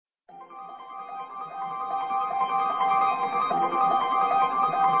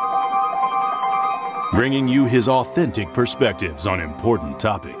bringing you his authentic perspectives on important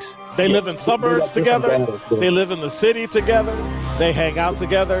topics. They live in suburbs together. They live in the city together. They hang out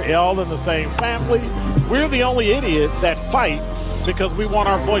together, all in the same family. We're the only idiots that fight because we want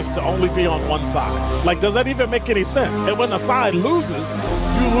our voice to only be on one side. Like, does that even make any sense? And when the side loses,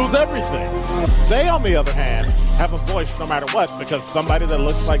 you lose everything. They, on the other hand, have a voice no matter what because somebody that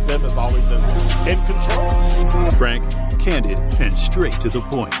looks like them is always in control. Frank, candid, and straight to the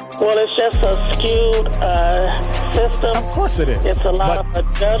point. Well, it's just a skewed system. Of course it is. It's a lot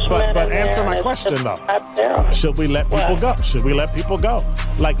of judgment. But answer my question, though. Should we let people go? Should we let people go?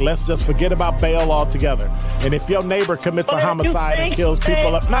 Like, let's just forget about bail altogether. And if your neighbor commits a homicide and kills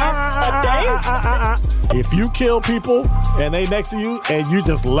people up, if you kill people and they next to you and you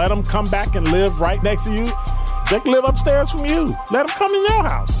just let them come back and live right next to you, they can live upstairs from you. Let them come in your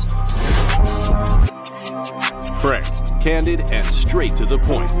house. Frank, candid, and straight to the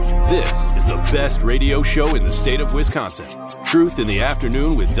point. This is the best radio show in the state of Wisconsin. Truth in the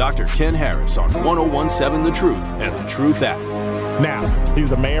Afternoon with Dr. Ken Harris on 101.7 The Truth and The Truth app. Now, he's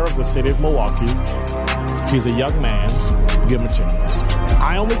the mayor of the city of Milwaukee. He's a young man. Give him a chance.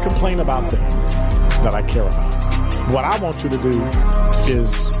 I only complain about things that I care about. What I want you to do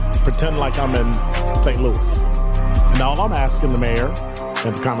is pretend like I'm in St. Louis. And all I'm asking the mayor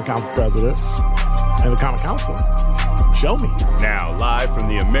and the Common Council president and the Common Council, show me. Now, live from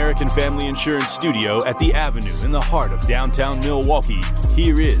the American Family Insurance Studio at the Avenue in the heart of downtown Milwaukee,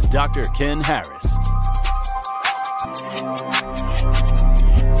 here is Dr. Ken Harris.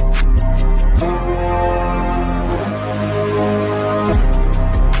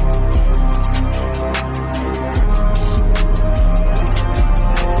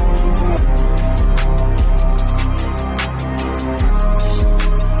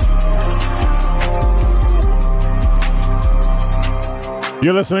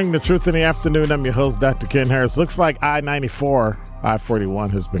 You're listening to Truth in the Afternoon. I'm your host, Dr. Ken Harris. Looks like I-94,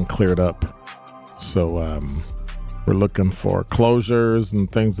 I-41 has been cleared up. So we're looking for closures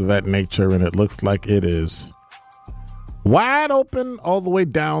and things of that nature, and it looks like it is wide open all the way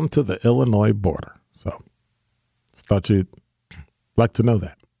down to the Illinois border. So thought you'd like to know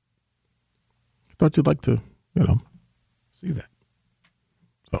that. Thought you'd like to, see that.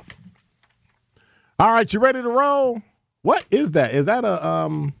 So, all right, you ready to roll? What is that? Is that a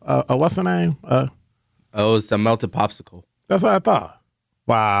what's the name? It's a melted popsicle. That's what I thought.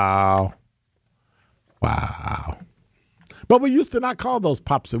 Wow. But we used to not call those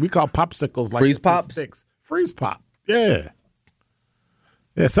popsicles. We call popsicles like freeze pops. Sticks. Freeze pop. Yeah.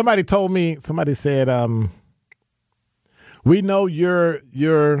 Yeah. Somebody said, we know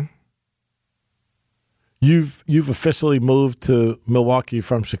you've officially moved to Milwaukee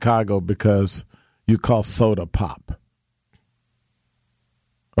from Chicago because you call soda pop.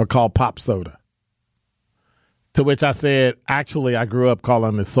 Or called pop soda. To which I said, actually, I grew up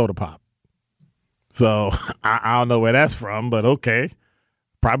calling it soda pop. So I don't know where that's from, but okay.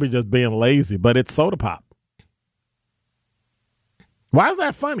 Probably just being lazy, but it's soda pop. Why is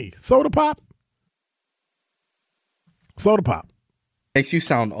that funny? Soda pop? Soda pop. Makes you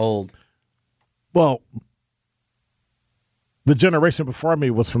sound old. Well, the generation before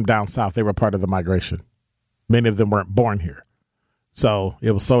me was from down south. They were part of the migration. Many of them weren't born here. So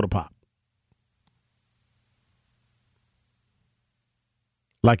it was soda pop.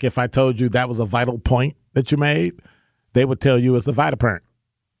 Like if I told you that was a vital point that you made, they would tell you it's a Vitaparent.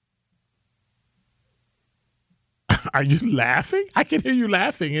 Are you laughing? I can hear you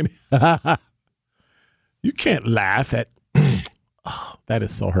laughing. And you can't laugh at, oh, that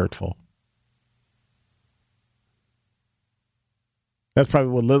is so hurtful. That's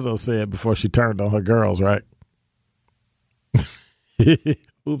probably what Lizzo said before she turned on her girls, right?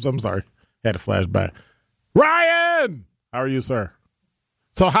 Oops, I'm sorry. Had a flashback. Ryan! How are you, sir?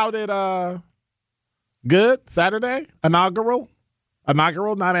 So how did, good? Saturday? Inaugural,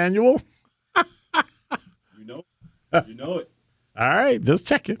 not annual? You know it. All right, just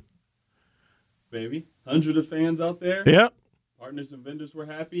checking. Baby, 100 of fans out there. Yep. Partners and vendors were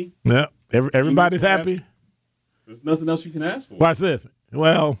happy. Yep. Everybody's happy. There's nothing else you can ask for. Watch this.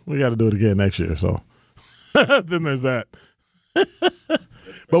 Well, we got to do it again next year, so then there's that.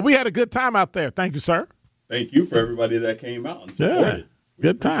 But we had a good time out there. Thank you, sir. Thank you for everybody that came out and supported. Yeah,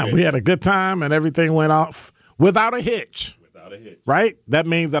 good time. We had a good time, and everything went off without a hitch. Right? That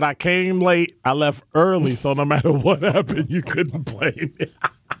means that I came late, I left early, so no matter what happened, you couldn't blame me.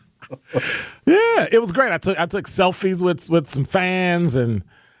 Yeah, it was great. I took selfies with some fans and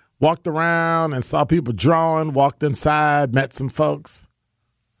walked around and saw people drawing, walked inside, met some folks.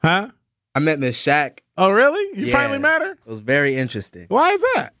 Huh? I met Miss Shaq. Oh, really? You finally met her? It was very interesting. Why is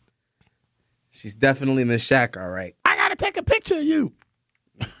that? She's definitely Miss Shaq, all right. I got to take a picture of you.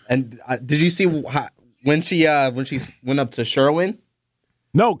 And did you see when she went up to Sherwin?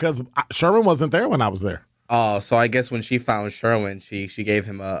 No, because Sherwin wasn't there when I was there. Oh, so I guess when she found Sherwin, she gave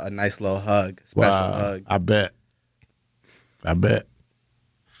him a nice little hug, special hug. I bet.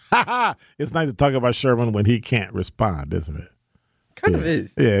 It's nice to talk about Sherwin when he can't respond, isn't it? Kind of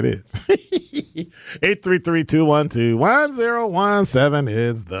is. Yeah, it is. 833-212-1017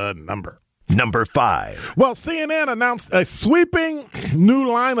 is the number. Number 5. Well, CNN announced a sweeping new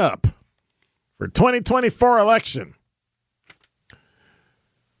lineup for 2024 election.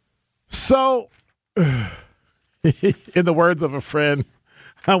 So, in the words of a friend,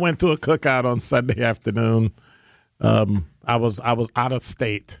 I went to a cookout on Sunday afternoon. I was out of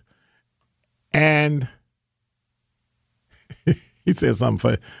state, and he said something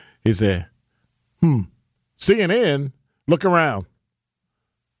funny. He said, CNN, look around.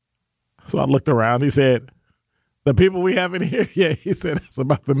 So I looked around. He said, the people we have in here? Yeah, he said it's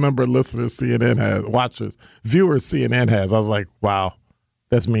about the number of listeners CNN has, watchers, viewers CNN has. I was like, wow,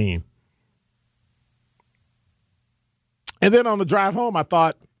 that's mean. And then on the drive home, I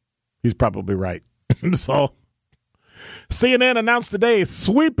thought, he's probably right. So CNN announced today a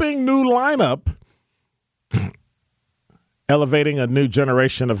sweeping new lineup, elevating a new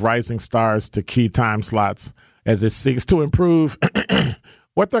generation of rising stars to key time slots as it seeks to improve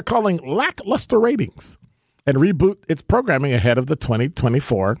what they're calling lackluster ratings and reboot its programming ahead of the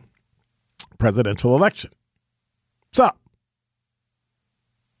 2024 presidential election. So,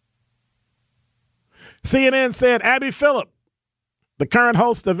 CNN said Abby Phillip, the current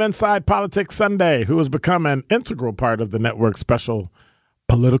host of Inside Politics Sunday, who has become an integral part of the network's special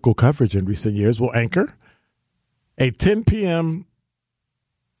political coverage in recent years, will anchor a 10 p.m.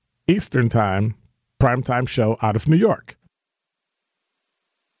 Eastern Time primetime show out of New York.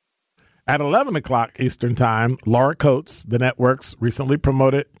 At 11 o'clock Eastern Time, Laura Coates, the network's recently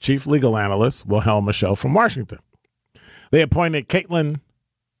promoted chief legal analyst, will helm a show from Washington. They appointed Caitlin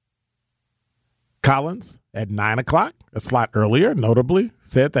Collins at 9 o'clock, a slot earlier, notably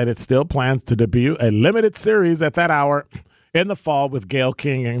said that it still plans to debut a limited series at that hour in the fall with Gayle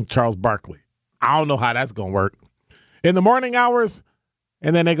King and Charles Barkley. I don't know how that's going to work. In the morning hours,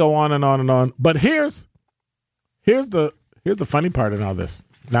 and then they go on and on and on. But here's the funny part in all this.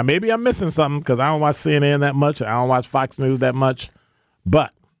 Now, maybe I'm missing something because I don't watch CNN that much. I don't watch Fox News that much.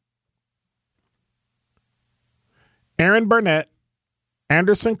 But Aaron Burnett,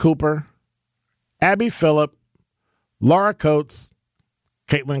 Anderson Cooper, Abby Phillip, Laura Coates,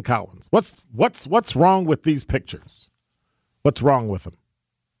 Caitlin Collins. What's wrong with these pictures? What's wrong with them?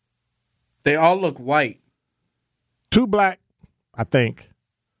 They all look white. 2 black, I think.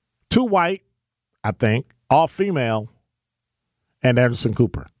 2 white, I think. All female, and Anderson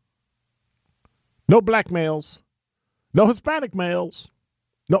Cooper. No black males, no Hispanic males,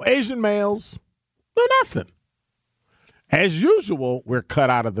 no Asian males, no nothing. As usual, we're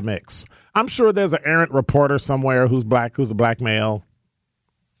cut out of the mix. I'm sure there's an errant reporter somewhere who's black, who's a black male.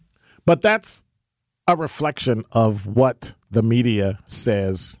 But that's a reflection of what the media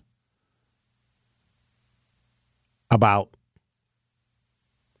says about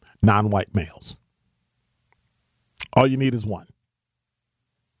non-white males. All you need is one.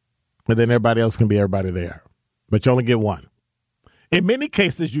 And then everybody else can be everybody they are. But you only get one. In many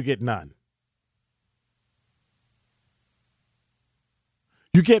cases, you get none.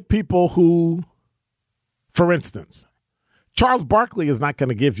 You get people who, for instance, Charles Barkley is not going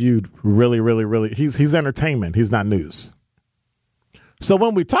to give you really, he's entertainment. He's not news. So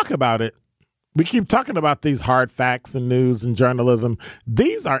when we talk about it, we keep talking about these hard facts and news and journalism.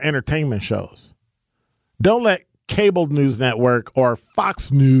 These are entertainment shows. Don't let cable news network or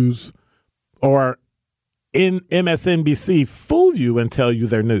Fox News or MSNBC fool you and tell you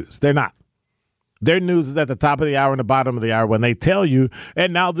they're news. They're not. Their news is at the top of the hour and the bottom of the hour when they tell you,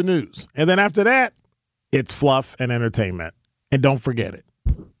 and now the news. And then after that, it's fluff and entertainment. And don't forget it.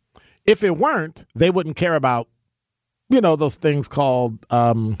 If it weren't, they wouldn't care about, those things called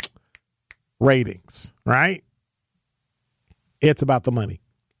ratings, right? It's about the money.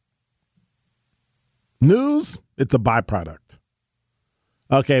 News, it's a byproduct.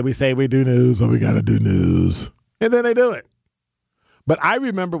 Okay, we say we do news, so we got to do news. And then they do it. But I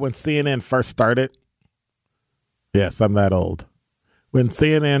remember when CNN first started. Yes, I'm that old. When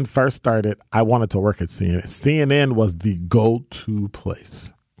CNN first started, I wanted to work at CNN. CNN was the go-to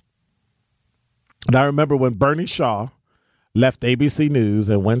place. And I remember when Bernie Shaw left ABC News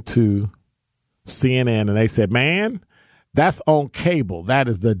and went to CNN, and they said, man, that's on cable. That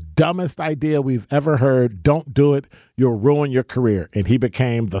is the dumbest idea we've ever heard. Don't do it. You'll ruin your career. And he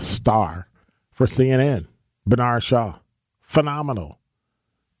became the star for CNN. Bernard Shaw. Phenomenal.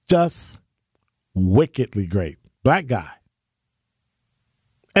 Just wickedly great. Black guy.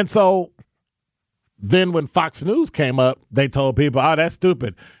 And so then when Fox News came up, they told people, oh, that's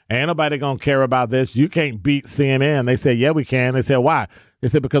stupid. Ain't nobody going to care about this. You can't beat CNN. They said, yeah, we can. They said, why? They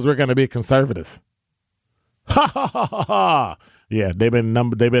said, because we're going to be conservative. Ha, ha, ha, ha, ha. Yeah, they've been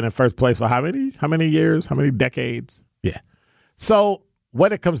in first place for how many years? How many decades? Yeah. So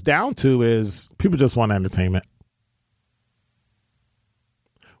what it comes down to is people just want entertainment.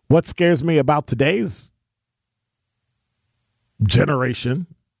 What scares me about today's generation,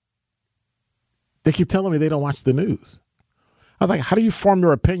 they keep telling me they don't watch the news. I was like, how do you form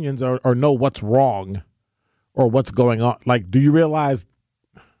your opinions or know what's wrong or what's going on? Like, do you realize,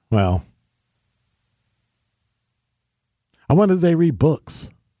 well, I wonder if they read books.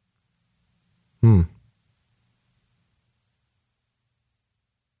 You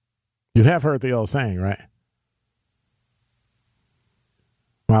have heard the old saying, right?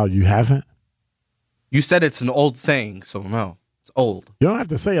 Wow, you haven't? You said it's an old saying, so no, it's old. You don't have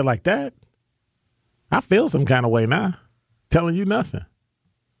to say it like that. I feel some kind of way now. Telling you nothing.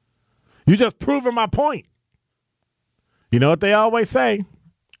 You just proving my point. You know what they always say?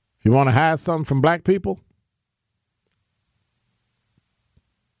 If you want to hide something from black people,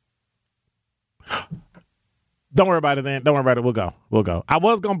 don't worry about it then. Don't worry about it. We'll go. I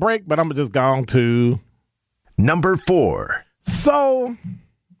was going to break, but I'm just going to. Number 4. So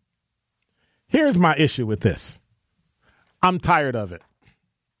here's my issue with this. I'm tired of it.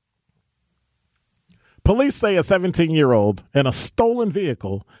 Police say a 17-year-old in a stolen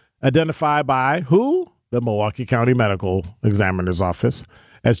vehicle identified by who? The Milwaukee County Medical Examiner's Office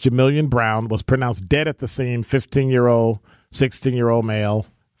as Jamillian Brown was pronounced dead at the scene. 15-year-old, 16-year-old male,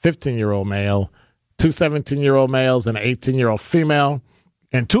 15-year-old male, 2 17-year-old males and an 18-year-old female,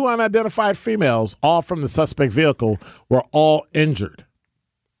 and 2 unidentified females, all from the suspect vehicle, were all injured.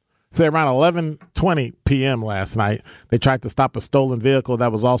 Say around 11:20 p.m. last night, they tried to stop a stolen vehicle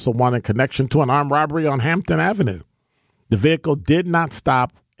that was also one in connection to an armed robbery on Hampton Avenue. The vehicle did not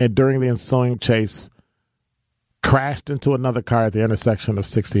stop, and during the ensuing chase, crashed into another car at the intersection of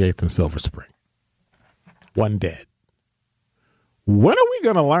 68th and Silver Spring. 1 dead. When are we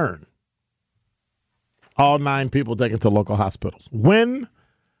going to learn? All 9 people taken to local hospitals. When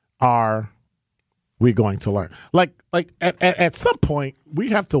are we going to learn? Like at some point,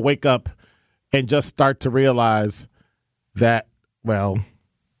 we have to wake up and just start to realize that, well,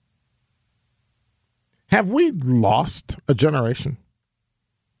 have we lost a generation?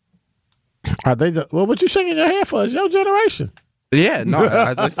 Are they just, well, what you shaking your head for? It's your generation. Yeah, no,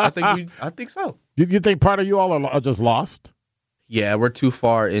 I think so. You think part of you all are just lost? Yeah, we're too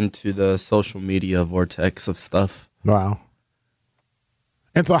far into the social media vortex of stuff. Wow.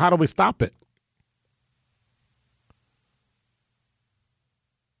 And so how do we stop it?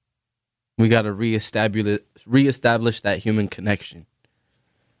 We got to reestablish that human connection.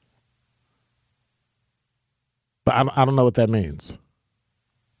 But I don't know what that means.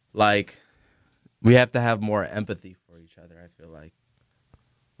 Like, we have to have more empathy for each other, I feel like.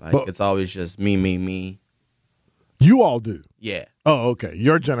 But it's always just me. You all do? Yeah. Oh, okay.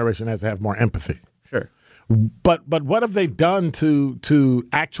 Your generation has to have more empathy. Sure. But what have they done to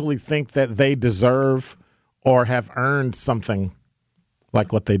actually think that they deserve or have earned something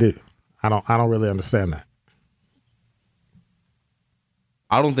like what they do? I don't really understand that.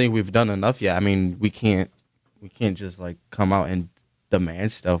 I don't think we've done enough yet. I mean, we can't just like come out and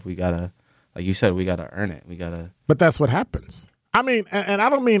demand stuff. We gotta, like you said, we gotta earn it. But that's what happens. I mean, and I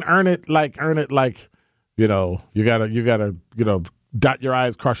don't mean earn it like, you know, you gotta, dot your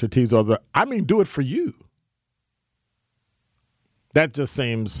I's, cross your T's, I mean, do it for you. That just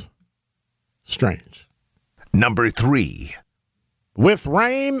seems strange. Number 3. With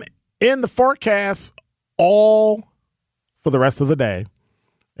rain in the forecast all for the rest of the day,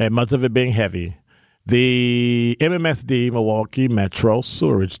 and much of it being heavy, the MMSD, Milwaukee Metro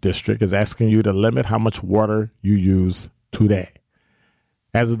Sewerage District, is asking you to limit how much water you use today.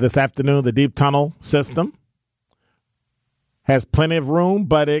 As of this afternoon, the deep tunnel system has plenty of room,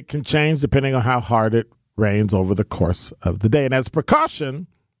 but it can change depending on how hard it rains over the course of the day. And as a precaution,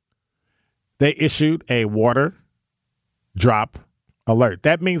 they issued a water drop alert.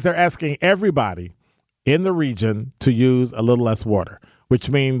 That means they're asking everybody in the region to use a little less water, which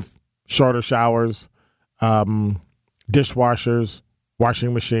means shorter showers, dishwashers,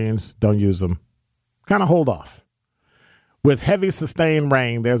 washing machines, don't use them. Kind of hold off. With heavy sustained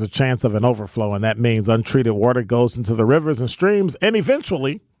rain, there's a chance of an overflow, and that means untreated water goes into the rivers and streams and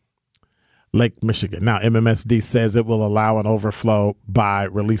eventually Lake Michigan. Now, MMSD says it will allow an overflow by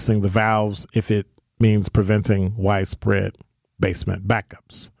releasing the valves if it means preventing widespread basement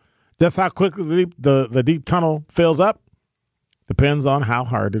backups. Just how quickly the deep tunnel fills up depends on how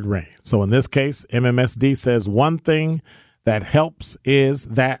hard it rains. So in this case, MMSD says one thing that helps is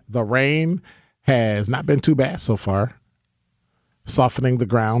that the rain has not been too bad so far, softening the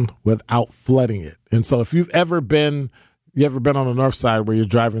ground without flooding it. And so if you've ever been on the north side where you're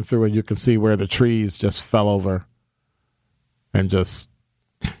driving through and you can see where the trees just fell over and just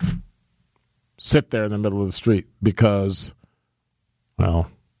sit there in the middle of the street because, well,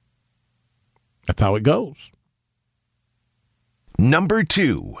 that's how it goes. Number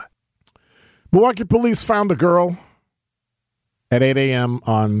 2. Milwaukee police found a girl at 8 a.m.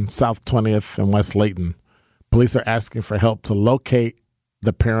 on South 20th and West Layton. Police are asking for help to locate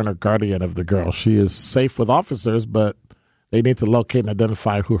the parent or guardian of the girl. She is safe with officers, but they need to locate and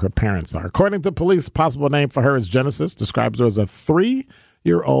identify who her parents are. According to police, possible name for her is Genesis, describes her as a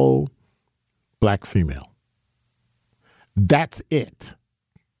 3-year-old black female. That's it.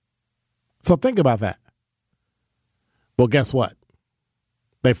 So think about that. Well, guess what?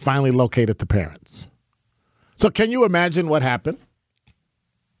 They finally located the parents. So can you imagine what happened?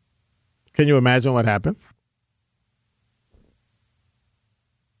 Can you imagine what happened?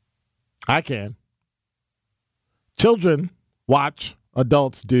 I can. Children watch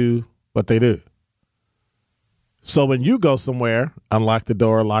adults do what they do. So when you go somewhere, unlock the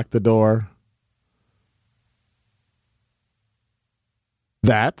door, lock the door,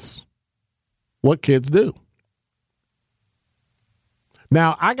 that's what kids do.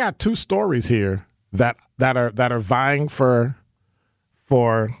 Now, I got 2 stories here that are vying for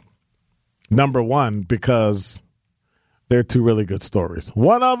number 1 because they're 2 really good stories.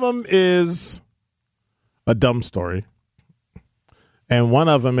 One of them is a dumb story, and one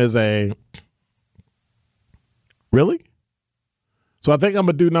of them is a really. So I think I'm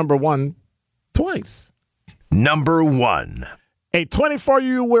gonna do number 1 twice. Number 1. A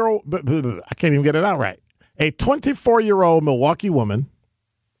 24-year-old, I can't even get it out right. A 24-year-old Milwaukee woman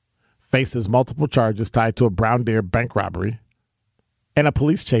faces multiple charges tied to a Brown Deer bank robbery and a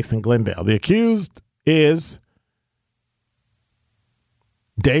police chase in Glendale. The accused is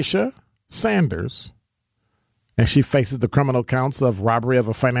Daisha Sanders, and she faces the criminal counts of robbery of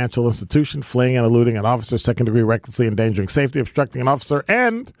a financial institution, fleeing and eluding an officer, second-degree recklessly endangering safety, obstructing an officer,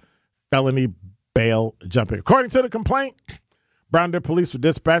 and felony bail jumping. According to the complaint, Brown Deer police were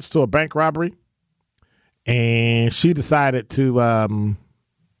dispatched to a bank robbery, and she decided to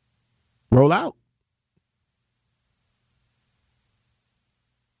roll out.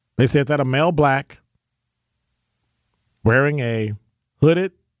 They said that a male black wearing a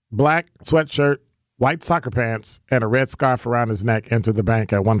hooded black sweatshirt, white soccer pants, and a red scarf around his neck entered the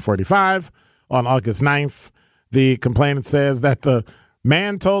bank at 1:45 on August 9th. The complainant says that the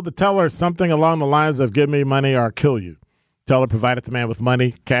man told the teller something along the lines of, "Give me money or I'll kill you." Teller provided the man with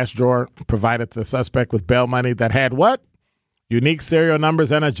money. Cash drawer provided the suspect with bail money that had what? Unique serial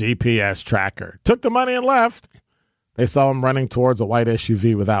numbers and a GPS tracker. Took the money and left. They saw him running towards a white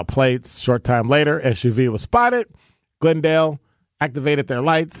SUV without plates. Short time later, SUV was spotted. Glendale activated their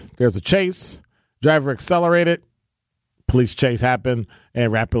lights. There's a chase. Driver accelerated. Police chase happened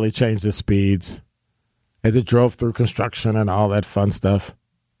and rapidly changed its speeds as it drove through construction and all that fun stuff.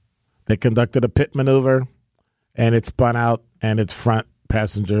 They conducted a pit maneuver, and it spun out, and its front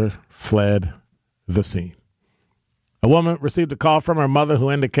passenger fled the scene. A woman received a call from her mother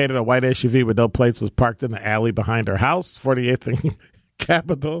who indicated a white SUV with no plates was parked in the alley behind her house, 48th and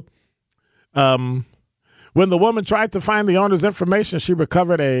Capitol. When the woman tried to find the owner's information, she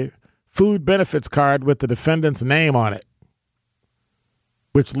recovered a food benefits card with the defendant's name on it,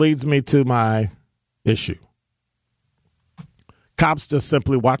 which leads me to my issue. Cops just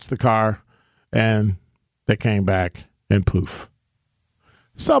simply watched the car, and they came back, and poof.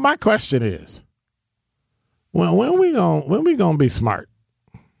 So my question is, well, when we gonna be smart?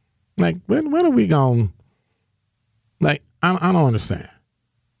 Like, when are we gonna, like, I don't understand.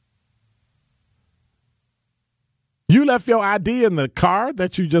 You left your ID in the car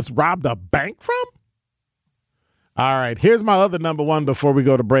that you just robbed a bank from? All right, here's my other number 1 before we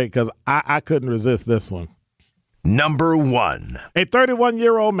go to break, because I couldn't resist this one. Number 1. A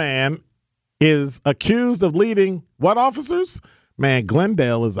 31-year-old man is accused of leading what officers? Man,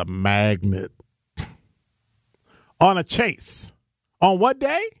 Glendale is a magnet. On a chase. On what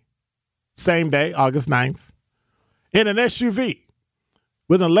day? Same day, August 9th. In an SUV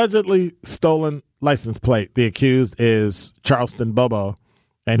with an allegedly stolen license plate. The accused is Charleston Bobo,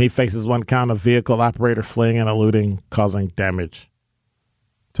 and he faces 1 count of vehicle operator fleeing and eluding, causing damage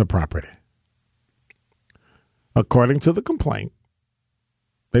to property. According to the complaint,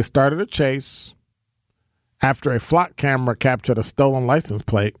 they started a chase after a flock camera captured a stolen license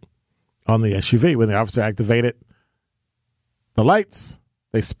plate on the SUV. When the officer activated the lights,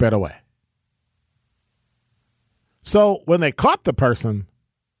 they sped away. So when they caught the person,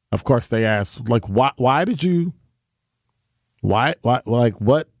 of course, they asked, like, why'd you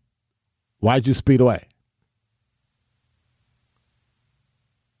speed away?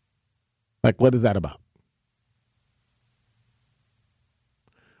 Like, what is that about?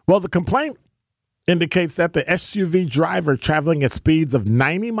 Well, the complaint indicates that the SUV driver traveling at speeds of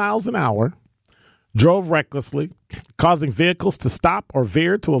 90 miles an hour drove recklessly, causing vehicles to stop or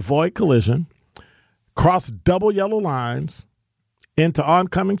veer to avoid collision, crossed double yellow lines into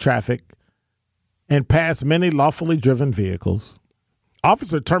oncoming traffic, and passed many lawfully driven vehicles.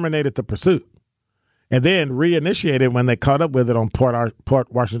 Officer terminated the pursuit and then reinitiated when they caught up with it on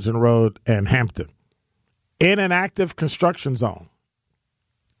Port Washington Road and Hampton in an active construction zone.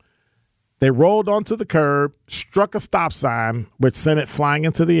 They rolled onto the curb, struck a stop sign, which sent it flying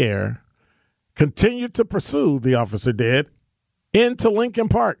into the air, continued to pursue, the officer did, into Lincoln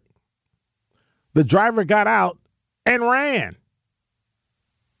Park. The driver got out and ran.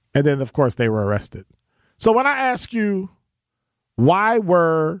 And then, of course, they were arrested. So when I ask you, why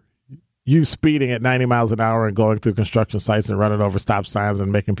were you speeding at 90 miles an hour and going through construction sites and running over stop signs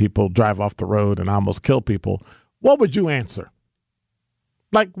and making people drive off the road and almost kill people, what would you answer?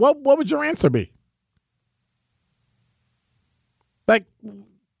 Like, what would your answer be? Like,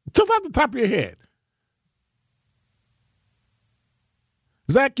 just off the top of your head.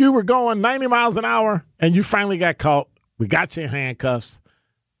 Zach, you were going 90 miles an hour and you finally got caught. We got you in handcuffs.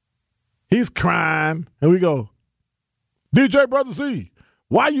 He's crying. And we go, DJ Brother C,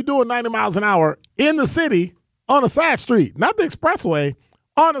 why are you doing 90 miles an hour in the city on a side street? Not the expressway,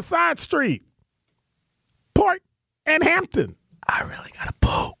 on a side street. Port and Hampton. I really got to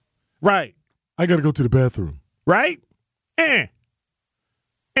poo. Right. I got to go to the bathroom. Right? You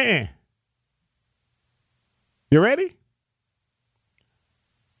ready?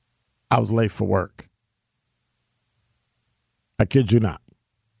 I was late for work. I kid you not.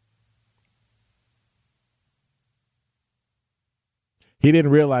 He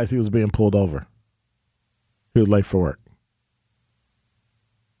didn't realize he was being pulled over. He was late for work.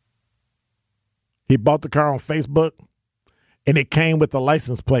 He bought the car on Facebook, and it came with the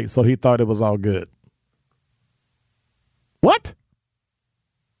license plate, so he thought it was all good. What?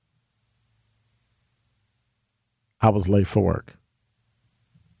 I was late for work.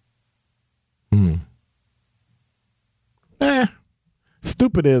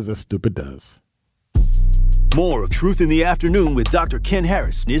 Stupid is as stupid does. More of Truth in the Afternoon with Dr. Ken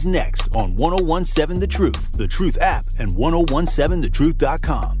Harris is next on 1017 The Truth, The Truth app, and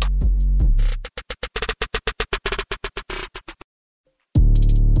 1017thetruth.com.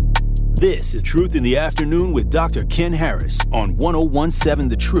 This is Truth in the Afternoon with Dr. Ken Harris on 1017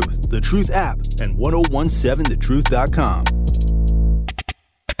 The Truth, The Truth app, and 1017thetruth.com.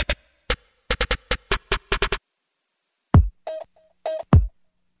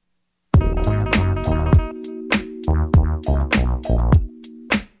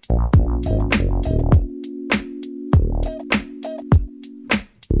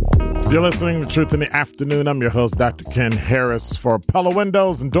 You're listening to Truth in the Afternoon. I'm your host, Dr. Ken Harris, for Pella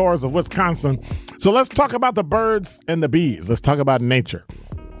Windows and Doors of Wisconsin. So let's talk about the birds and the bees. Let's talk about nature.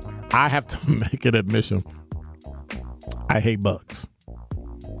 I have to make an admission. I hate bugs.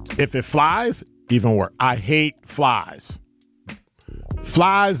 If it flies, even worse. I hate flies.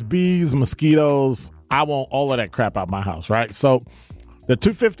 Flies, bees, mosquitoes. I want all of that crap out my house, right? So the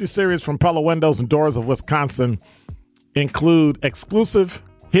 250 series from Pella Windows and Doors of Wisconsin include exclusive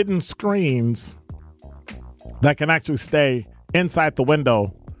hidden screens that can actually stay inside the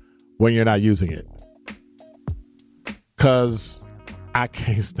window when you're not using it. Because I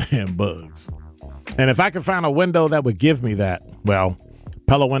can't stand bugs. And if I could find a window that would give me that, well,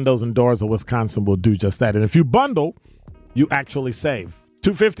 Pella Windows and Doors of Wisconsin will do just that. And if you bundle, you actually save.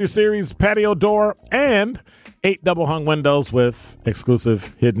 250 series patio door and 8 double hung windows with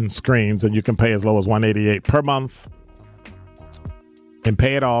exclusive hidden screens. And you can pay as low as $188 per month and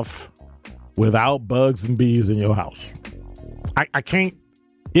pay it off without bugs and bees in your house. I can't,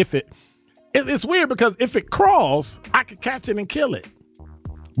 it's weird because if it crawls, I could catch it and kill it.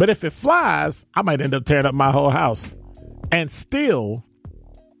 But if it flies, I might end up tearing up my whole house and still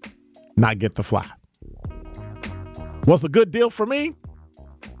not get the fly. What's a good deal for me?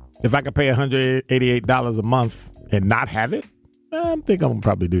 If I could pay $188 a month and not have it, I think I'm going to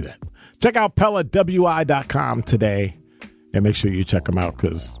probably do that. Check out PellaWI.com today. And make sure you check them out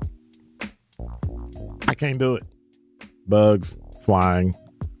because I can't do it. Bugs, flying.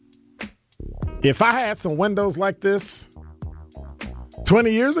 If I had some windows like this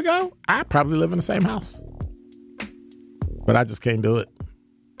 20 years ago, I'd probably live in the same house. But I just can't do it.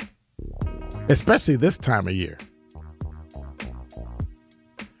 Especially this time of year.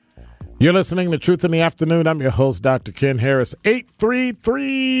 You're listening to Truth in the Afternoon. I'm your host, Dr. Ken Harris.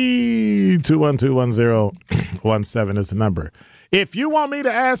 833-212-1017 is the number. If you want me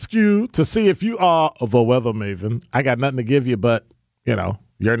to ask you to see if you are the weather maven, I got nothing to give you but,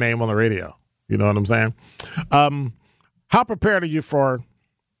 your name on the radio. You know what I'm saying? How prepared are you for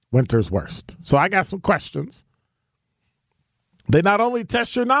winter's worst? So I got some questions. They not only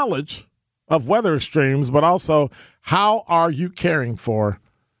test your knowledge of weather extremes, but also how are you caring for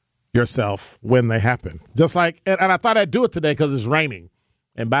yourself when they happen? Just like, and I thought I'd do it today because it's raining.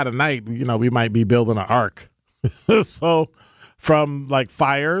 And by the night, we might be building an ark. So from like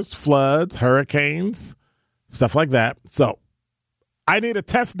fires, floods, hurricanes, stuff like that. So I need a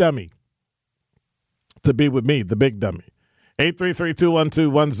test dummy to be with me, the big dummy.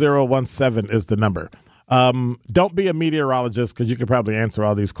 833-212-1017 is the number. Don't be a meteorologist because you could probably answer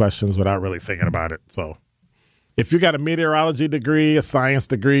all these questions without really thinking about it. So if you got a meteorology degree, a science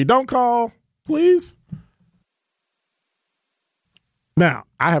degree, don't call, please. Now,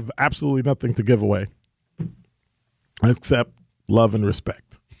 I have absolutely nothing to give away except love and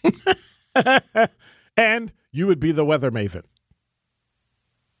respect. And you would be the weather maven.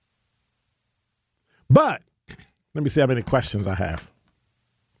 But let me see how many questions I have.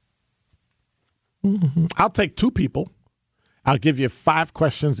 I'll take 2 people. I'll give you 5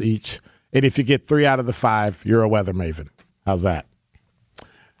 questions each. And if you get 3 out of the 5, you're a weather maven. How's that?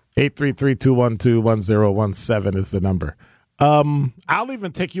 833-212-1017 is the number. I'll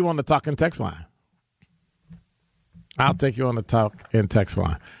even take you on the talk and text line. I'll take you on the talk and text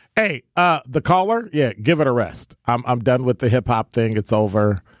line. Hey, the caller, give it a rest. I'm done with the hip hop thing. It's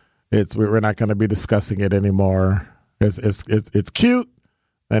over. We're not going to be discussing it anymore. It's cute,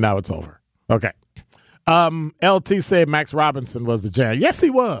 and now it's over. Okay. LT said Max Robinson was the jam. Yes, he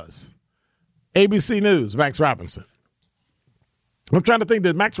was. ABC News, Max Robinson. I'm trying to think,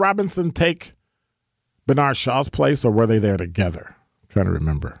 did Max Robinson take Bernard Shaw's place, or were they there together? I'm trying to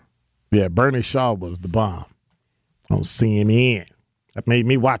remember. Yeah, Bernie Shaw was the bomb on CNN. That made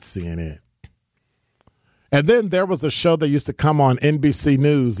me watch CNN. And then there was a show that used to come on NBC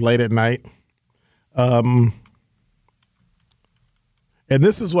News late at night. And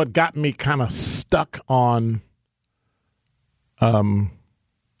this is what got me kind of stuck on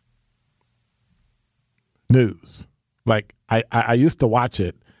news. Like, I used to watch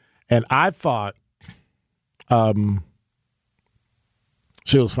it, and I thought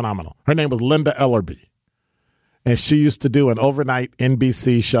she was phenomenal. Her name was Linda Ellerby, and she used to do an overnight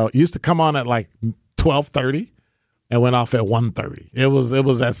NBC show. It used to come on at like 12:30 and went off at 1:30. It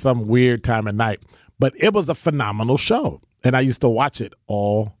was at some weird time of night, but it was a phenomenal show, and I used to watch it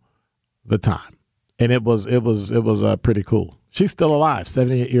all the time, and it was pretty cool. She's still alive,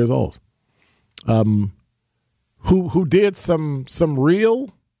 78 years old. Who did some real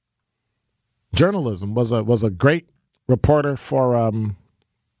journalism, was a great reporter for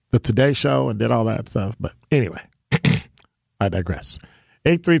the Today Show and did all that stuff. But anyway, I digress.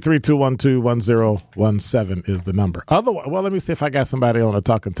 833-212-1017 is the number. Otherwise, well, let me see if I got somebody on the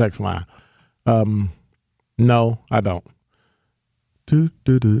talk and text line. No, I don't.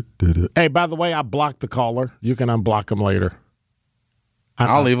 Hey, by the way, I blocked the caller. You can unblock him later.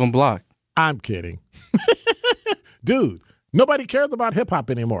 I'll leave him blocked. I'm kidding. Dude, nobody cares about hip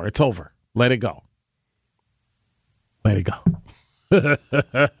hop anymore. It's over. Let it go. Let it go. Let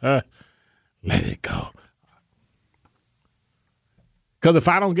it go. Because if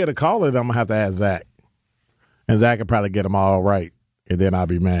I don't get a caller, then I'm going to have to ask Zach. And Zach could probably get them all right, and then I'll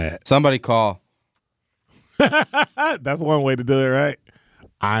be mad. Somebody call. That's one way to do it, right?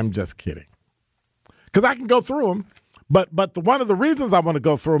 I'm just kidding. Because I can go through them. But one of the reasons I want to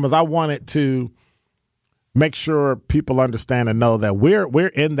go through them is I wanted to make sure people understand and know that we're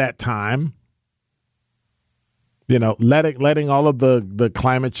in that time. You know, letting all of the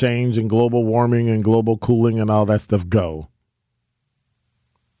climate change and global warming and global cooling and all that stuff go.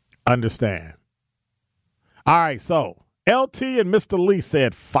 Understand. All right, so LT and Mr. Lee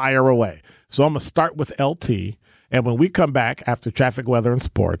said fire away. So I'm going to start with LT. And when we come back after traffic, weather, and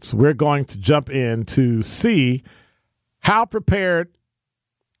sports, we're going to jump in to see how prepared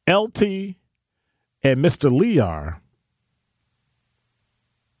LT and Mr. Lee are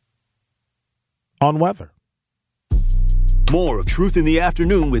on weather. More of Truth in the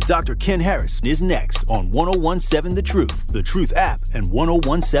Afternoon with Dr. Ken Harris is next on 1017 The Truth, The Truth app, and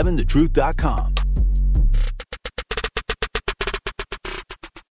 1017thetruth.com.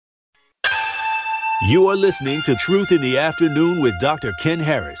 You are listening to Truth in the Afternoon with Dr. Ken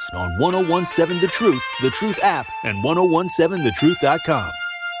Harris on 1017 The Truth app, and 1017thetruth.com.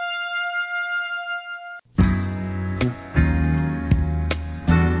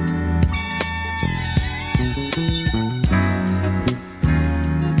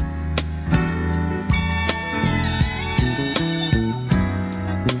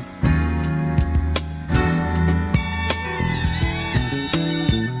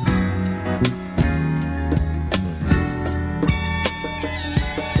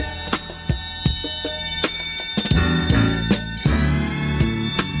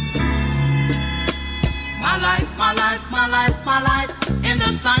 My life in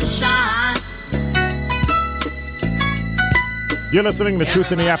the sunshine. You're listening to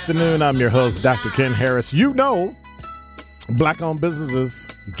Truth in the Afternoon. I'm your host, Dr. Ken Harris. You know, Black-owned businesses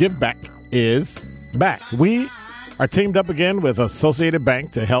Give Back is back. We are teamed up again with Associated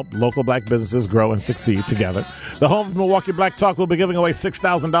Bank to help local Black businesses grow and succeed together. The home of Milwaukee Black Talk will be giving away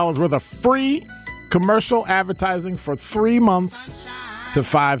 $6,000 worth of free commercial advertising for 3 months to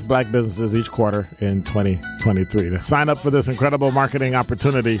 5 Black businesses each quarter in 2023. To sign up for this incredible marketing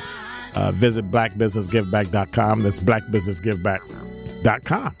opportunity, visit blackbusinessgiveback.com. That's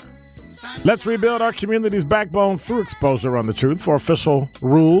blackbusinessgiveback.com. Let's rebuild our community's backbone through exposure on the truth. For official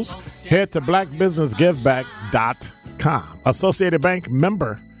rules, head to blackbusinessgiveback.com. Associated Bank,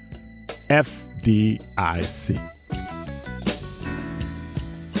 member FDIC.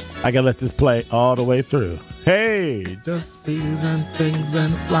 I gotta let this play all the way through. Hey, just bees and things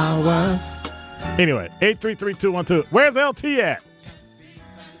and flowers. Anyway, 833-212. Where's LT at?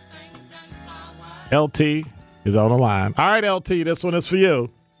 LT is on the line. All right, LT, this one is for you.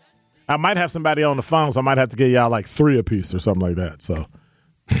 I might have somebody on the phone, so I might have to get y'all like 3 apiece or something like that. So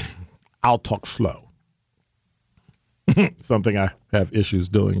I'll talk slow. Something I have issues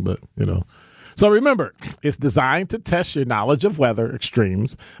doing, but you know. So remember, it's designed to test your knowledge of weather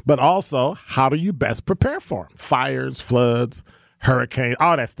extremes, but also how do you best prepare for them? Fires, floods, hurricanes,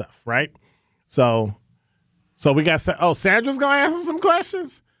 all that stuff, right? So we got, Sandra's going to answer some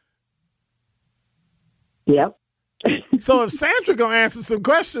questions? Yep. So if Sandra going to answer some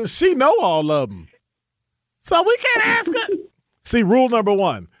questions, she know all of them. So we can't ask her. See, rule number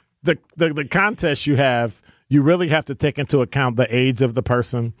 1, the contest you have, you really have to take into account the age of the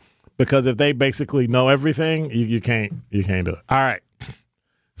person. Because if they basically know everything, you can't do it. All right.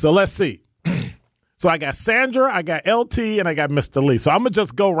 So let's see. So I got Sandra, I got LT, and I got Mr. Lee. So I'm going to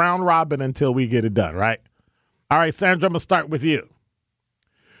just go round robin until we get it done, right? All right, Sandra, I'm going to start with you.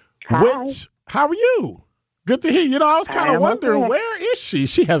 Hi. How are you? Good to hear you. You know, I was kind of wondering, where is she?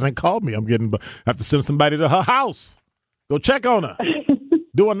 She hasn't called me. I have to send somebody to her house. Go check on her.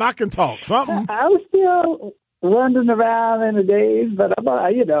 Do a knock and talk, something. I was still wandering around in the days, but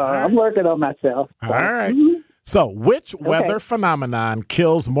I'm working on myself. So. All right. So which weather phenomenon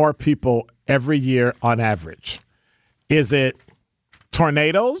kills more people every year on average? Is it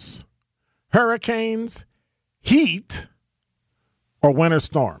tornadoes, hurricanes, heat, or winter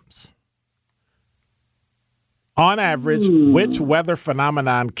storms? On average, which weather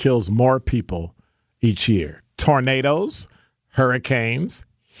phenomenon kills more people each year? Tornadoes, hurricanes,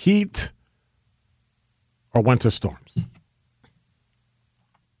 heat, or winter storms?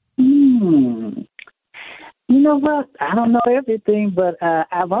 You know what? I don't know everything, but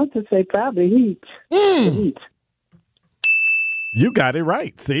I want to say probably heat. Heat. You got it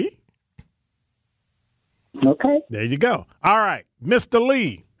right. See? Okay. There you go. All right, Mr.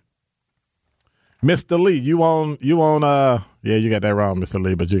 Lee. Mr. Lee, you on you got that wrong, Mr.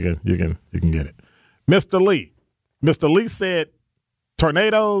 Lee, but you can get it. Mr. Lee. Mr. Lee said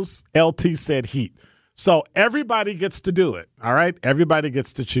tornadoes, LT said heat. So everybody gets to do it, all right? Everybody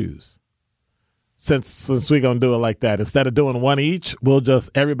gets to choose. Since we're going to do it like that, instead of doing one each,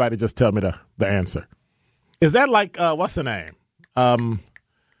 everybody just tell me the answer. Is that like, what's the name?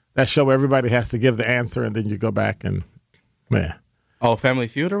 That show where everybody has to give the answer and then you go back and, yeah. Oh, Family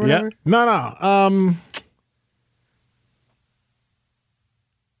Feud or whatever? Yep. No.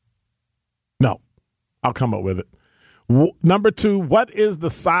 No, I'll come up with it. Number 2, what is the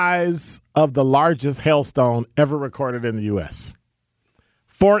size of the largest hailstone ever recorded in the U.S.?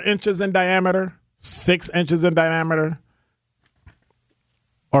 4 inches in diameter, 6 inches in diameter,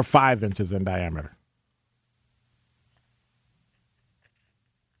 or 5 inches in diameter?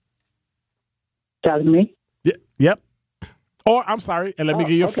 Telling me? Yep. Or, I'm sorry, and let me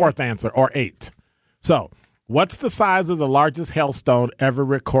give you a fourth answer, or 8. So, what's the size of the largest hailstone ever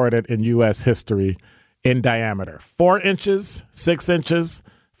recorded in U.S. history in diameter? 4 inches, 6 inches,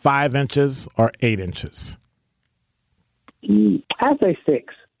 5 inches, or 8 inches? I say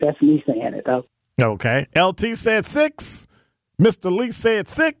 6. That's me saying it, though. Okay. LT said 6. Mr. Lee said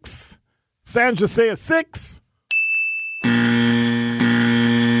 6. Sandra said 6.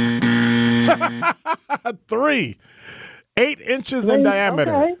 3. 8 inches in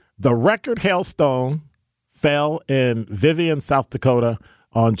diameter. Okay. The record hailstone fell in Vivian, South Dakota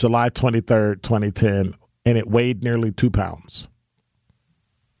on July 23rd, 2010, and it weighed nearly 2 pounds.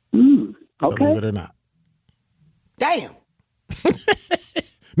 Believe Okay. it or not. Damn.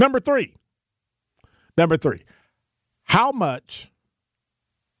 Number 3. How much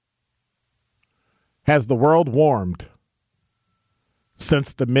has the world warmed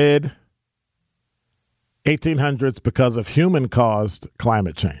since the mid 1800s because of human-caused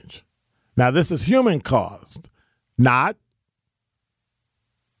climate change? Now, this is human-caused, not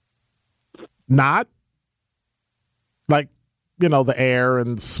like, the air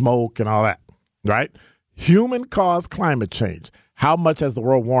and smoke and all that, right? Human-caused climate change. How much has the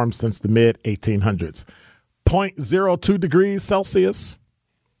world warmed since the mid-1800s? 0.02 degrees Celsius,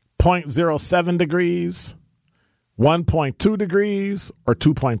 0.07 degrees, 1.2 degrees, or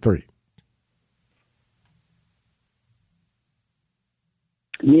 2.3?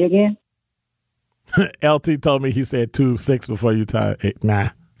 Me again? LT told me he said 2.6 before you tied 8. Nah,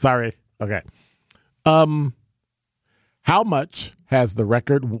 sorry. Okay. How much has the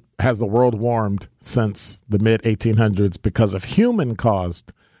world warmed since the mid 1800s because of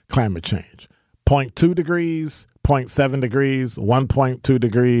human-caused climate change? 0.2 degrees, 0.7 degrees, 1.2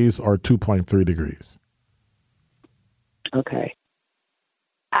 degrees, or 2.3 degrees? Okay.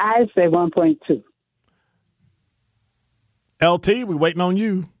 I say 1.2. LT, we waiting on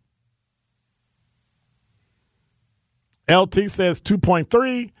you. LT says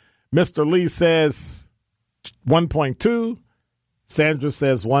 2.3. Mr. Lee says 1.2. Sandra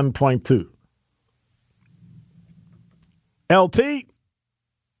says 1.2. LT.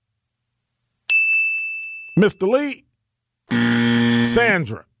 Mr. Lee.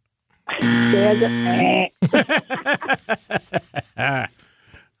 Sandra.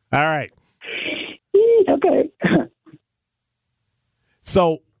 All right. Okay.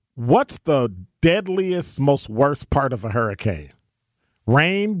 So what's the deadliest, most worst part of a hurricane?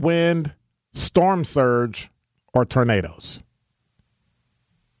 Rain, wind, storm surge, or tornadoes?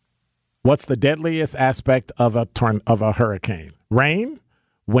 What's the deadliest aspect of a hurricane? Rain,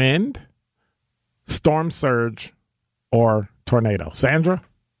 wind, storm surge, or tornado? Sandra?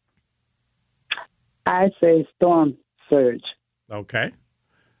 I say storm surge. Okay.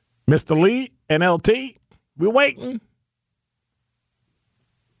 Mr. Lee and LT, we're waiting.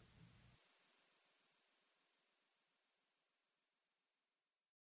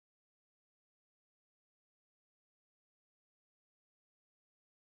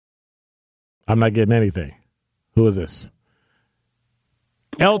 I'm not getting anything. Who is this?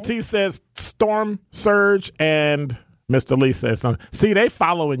 LT says storm surge, and Mr. Lee says no. See, they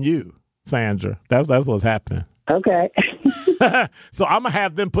following you, Sandra. That's what's happening. Okay. So I'm going to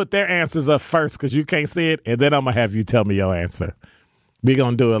have them put their answers up first because you can't see it, and then I'm going to have you tell me your answer. We're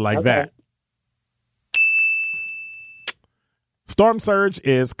going to do it like that. Storm surge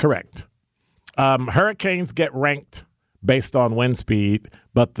is correct. Hurricanes get ranked based on wind speed,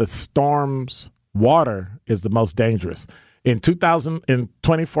 but the storm's water is the most dangerous. In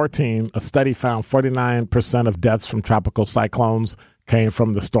 2014, a study found 49% of deaths from tropical cyclones came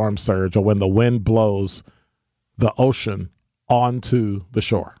from the storm surge, or when the wind blows the ocean onto the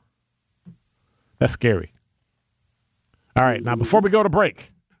shore. That's scary. All right, now before we go to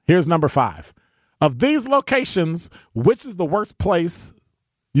break, here's number 5. Of these locations, which is the worst place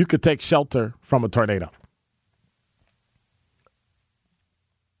you could take shelter from a tornado?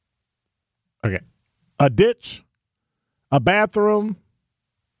 Okay. A ditch, a bathroom,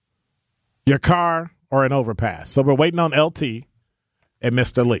 your car, or an overpass. So we're waiting on LT and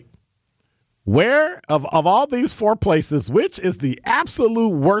Mr. Lee. Where, of all these 4 places, which is the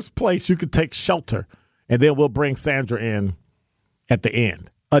absolute worst place you could take shelter? And then we'll bring Sandra in at the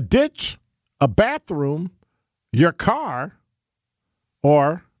end. A ditch, a bathroom, your car,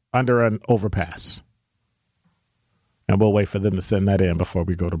 or under an overpass. And we'll wait for them to send that in before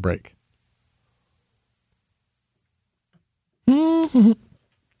we go to break.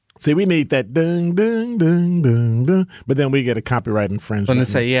 See, we need that ding, ding, ding, ding, ding. But then we get a copyright infringement. I'm going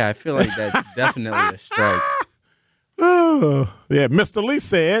to say, yeah, I feel like that's definitely a strike. Oh, yeah. Mr. Lee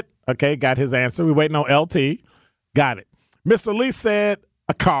said, okay, got his answer. We're waiting on LT. Got it. Mr. Lee said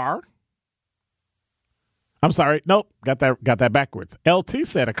a car. I'm sorry. Nope. Got that backwards. LT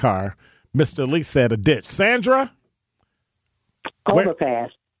said a car. Mr. Lee said a ditch. Sandra? Overpass.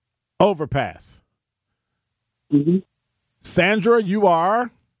 Overpass. Mm-hmm. Sandra, you are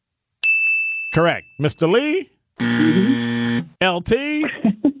Correct. Mr. Lee? LT?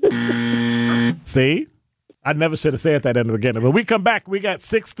 See? I never should have said that in the beginning. When we come back, we got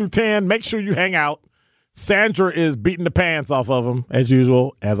 6 through 10. Make sure you hang out. Sandra is beating the pants off of him, as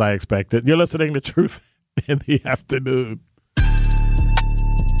usual, as I expected. You're listening to Truth in the Afternoon.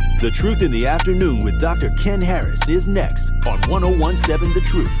 The Truth in the Afternoon with Dr. Ken Harris is next on 1017 The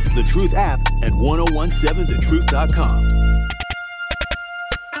Truth, The Truth app, and 1017thetruth.com.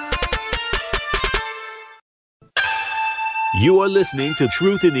 You are listening to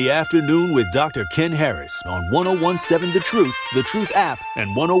Truth in the Afternoon with Dr. Ken Harris on 1017 The Truth app,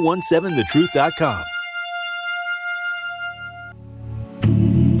 and 1017thetruth.com.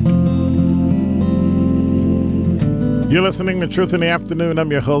 You're listening to Truth in the Afternoon.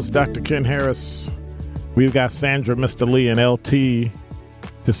 I'm your host, Dr. Ken Harris. We've got Sandra, Mr. Lee, and LT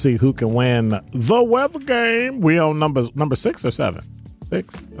to see who can win the weather game. We on number 6 or 7?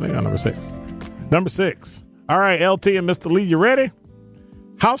 6? I think on number 6. Number 6. All right, LT and Mr. Lee, you ready?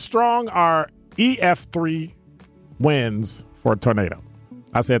 How strong are EF3 winds for a tornado?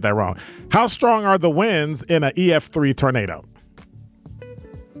 I said that wrong. How strong are the winds in an EF3 tornado?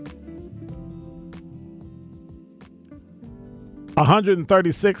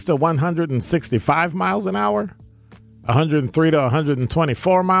 (136 to 165 miles an hour, 103 to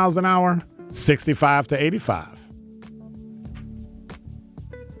 124 miles an hour, 65 to 85.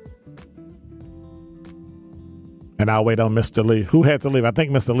 And I'll wait on Mr. Lee. Who had to leave? I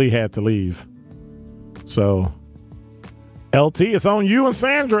think Mr. Lee had to leave. So, LT, it's on you and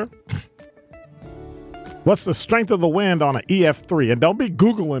Sandra. What's the strength of the wind on an EF3? And don't be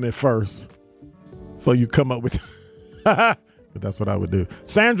Googling it first before you come up with... But that's what I would do.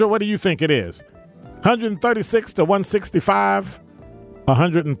 Sandra, what do you think it is? 136 to 165,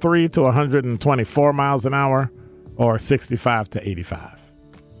 103 to 124 miles an hour, or 65 to 85?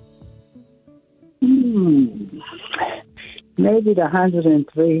 Maybe the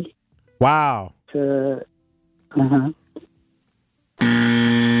 103. Wow.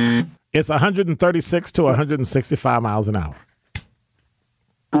 It's 136 to 165 miles an hour.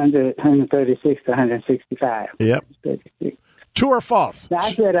 136 to 165. Yep. 36. True or false? Now,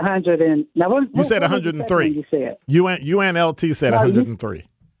 I said 100 and... Now, you said 103. You said? You and LT said 103.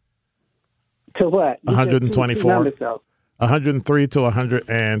 To what? 124. 103 to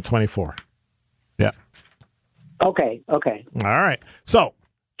 124. Yeah. Okay. All right. So,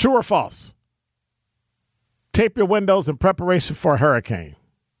 true or false? Tape your windows in preparation for a hurricane.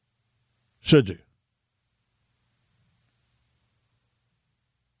 Should you?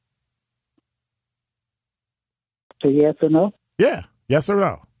 So yes or no? Yeah. Yes or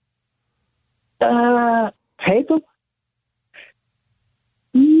no? Tape them?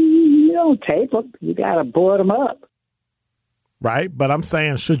 You don't tape them. You got to board them up. Right, but I'm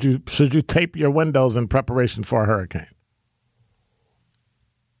saying should you tape your windows in preparation for a hurricane?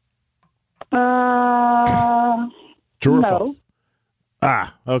 True or false?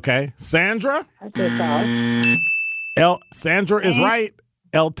 Okay. Sandra? I said false. Sandra is right.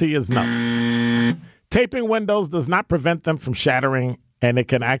 LT is no. Taping windows does not prevent them from shattering, and it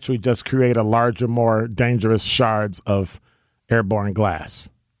can actually just create a larger, more dangerous shards of airborne glass.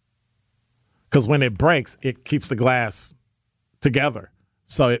 Because when it breaks, it keeps the glass together,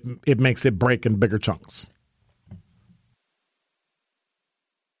 so it makes it break in bigger chunks.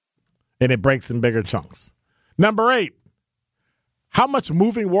 And it breaks in bigger chunks. Number 8, how much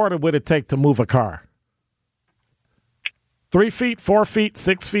moving water would it take to move a car? 3 feet, 4 feet,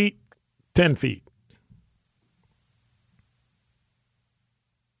 6 feet, 10 feet.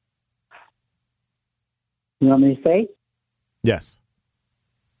 You want me to say? Yes.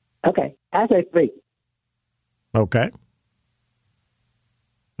 Okay. I say 3. Okay.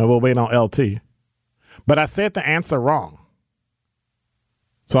 And we'll wait on LT. But I said the answer wrong.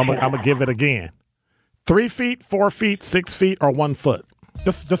 So I'm going to give it again. 3 feet, 4 feet, 6 feet, or 1 foot.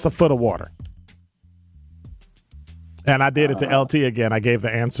 Just a foot of water. And I did it to LT again. I gave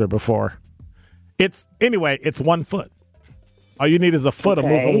the answer before. It's 1 foot. All you need is a foot of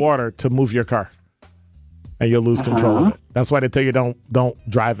moving water to move your car. And you'll lose control of it. That's why they tell you don't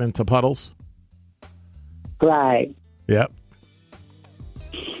drive into puddles. Right. Yep.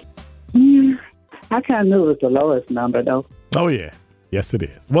 I kind of knew it was the lowest number, though. Oh, yeah. Yes, it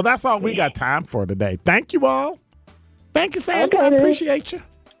is. Well, that's all we got time for today. Thank you all. Thank you, Sandra. Okay, I appreciate you.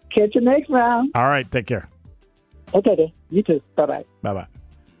 Catch you next round. All right. Take care. Okay, then. You too. Bye-bye. Bye-bye.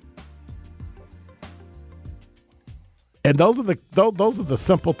 And those are the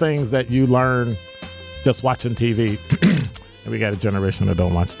simple things that you learn just watching TV. And we got a generation that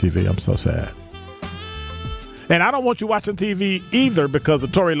don't watch TV. I'm so sad. And I don't want you watching TV either because the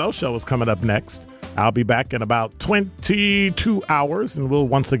Tori Lowe Show is coming up next. I'll be back in about 22 hours, and we'll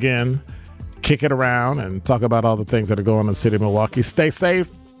once again kick it around and talk about all the things that are going on in the city of Milwaukee. Stay safe.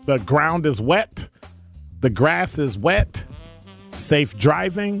 The ground is wet. The grass is wet. Safe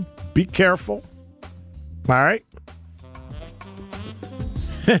driving. Be careful. All right?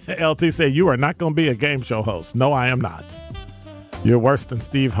 LT said, you are not going to be a game show host. No, I am not. You're worse than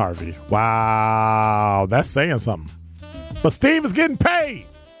Steve Harvey. Wow, that's saying something. But Steve is getting paid.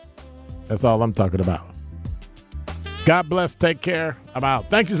 That's all I'm talking about. God bless. Take care. I'm out.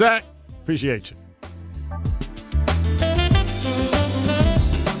 Thank you, Zach. Appreciate you.